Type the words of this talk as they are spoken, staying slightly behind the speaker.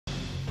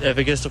If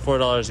it gets to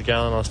 $4 a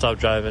gallon, I'll stop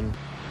driving.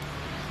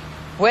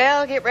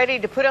 Well, get ready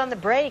to put on the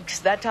brakes.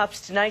 That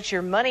tops tonight's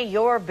Your Money,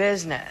 Your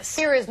Business.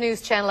 Here is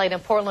News Channel 8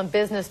 and Portland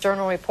Business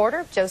Journal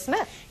reporter Joe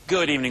Smith.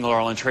 Good evening,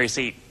 Laurel and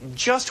Tracy.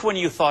 Just when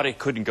you thought it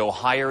couldn't go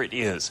higher, it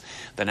is.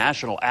 The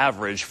national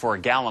average for a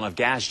gallon of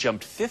gas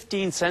jumped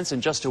 15 cents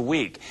in just a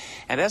week.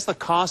 And as the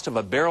cost of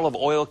a barrel of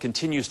oil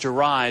continues to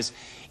rise,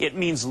 it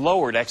means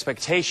lowered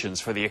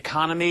expectations for the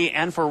economy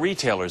and for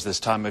retailers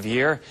this time of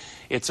year.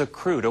 It's a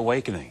crude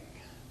awakening.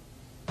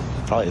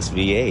 Probably this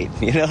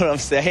V8, you know what I'm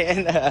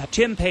saying?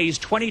 Tim pays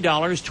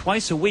 $20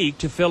 twice a week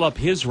to fill up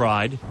his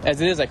ride.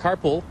 As it is, I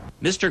carpool.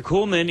 Mr.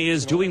 Kuhlman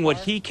is doing what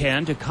he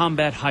can to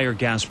combat higher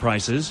gas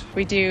prices.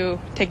 We do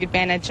take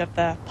advantage of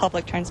the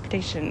public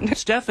transportation.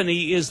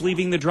 Stephanie is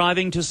leaving the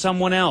driving to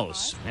someone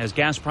else. As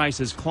gas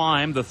prices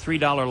climb the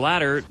 $3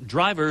 ladder,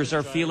 drivers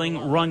are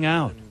feeling wrung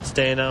out.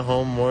 Staying at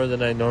home more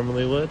than I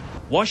normally would.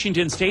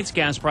 Washington State's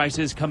gas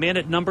prices come in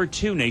at number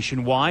 2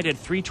 nationwide at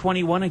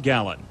 $3.21 a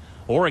gallon.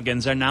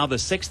 Oregon's are now the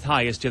 6th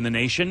highest in the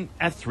nation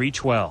at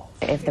 $3.12.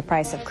 If the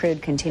price of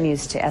crude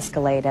continues to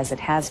escalate as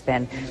it has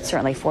been,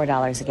 certainly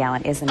 $4 a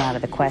gallon isn't out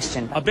of the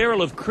question. A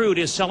barrel of crude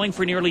is selling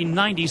for nearly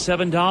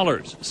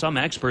 $97. Some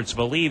experts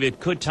believe it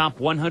could top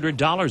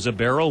 $100 a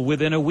barrel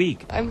within a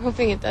week. I'm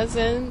hoping it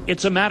doesn't.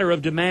 It's a matter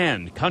of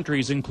demand.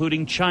 Countries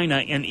including China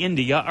and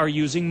India are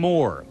using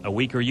more. A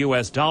weaker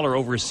U.S. dollar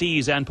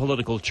overseas and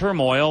political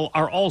turmoil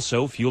are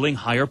also fueling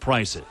higher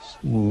prices.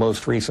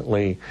 Most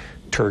recently,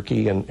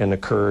 Turkey and the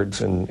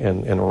Kurds and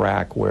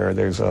Iraq, where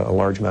there's a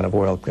large amount of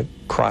oil that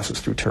crosses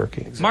through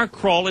Turkey. Mark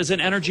Kralj is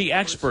an energy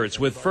expert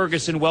with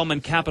Ferguson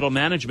Wellman Capital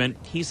Management.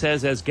 He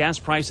says as gas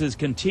prices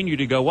continue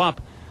to go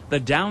up, the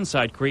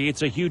downside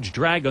creates a huge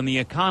drag on the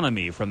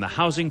economy, from the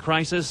housing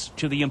crisis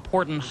to the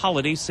important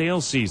holiday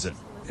sales season.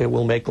 It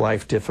will make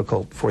life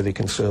difficult for the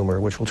consumer,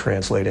 which will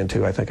translate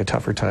into, I think, a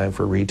tougher time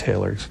for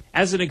retailers.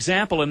 As an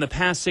example, in the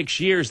past 6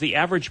 years, the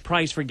average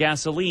price for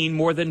gasoline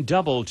more than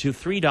doubled to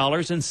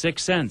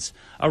 $3.06,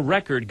 a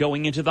record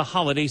going into the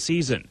holiday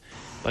season.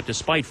 But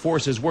despite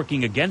forces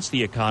working against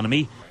the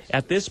economy,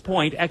 at this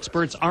point,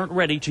 experts aren't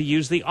ready to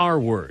use the R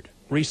word,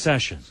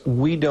 recession.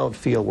 We don't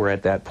feel we're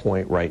at that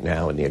point right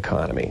now in the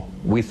economy.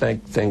 We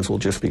think things will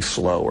just be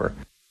slower.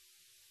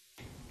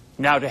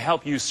 Now, to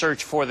help you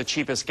search for the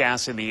cheapest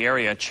gas in the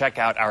area, check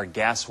out our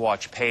Gas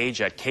Watch page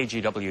at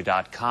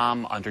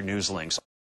kgw.com under News Links.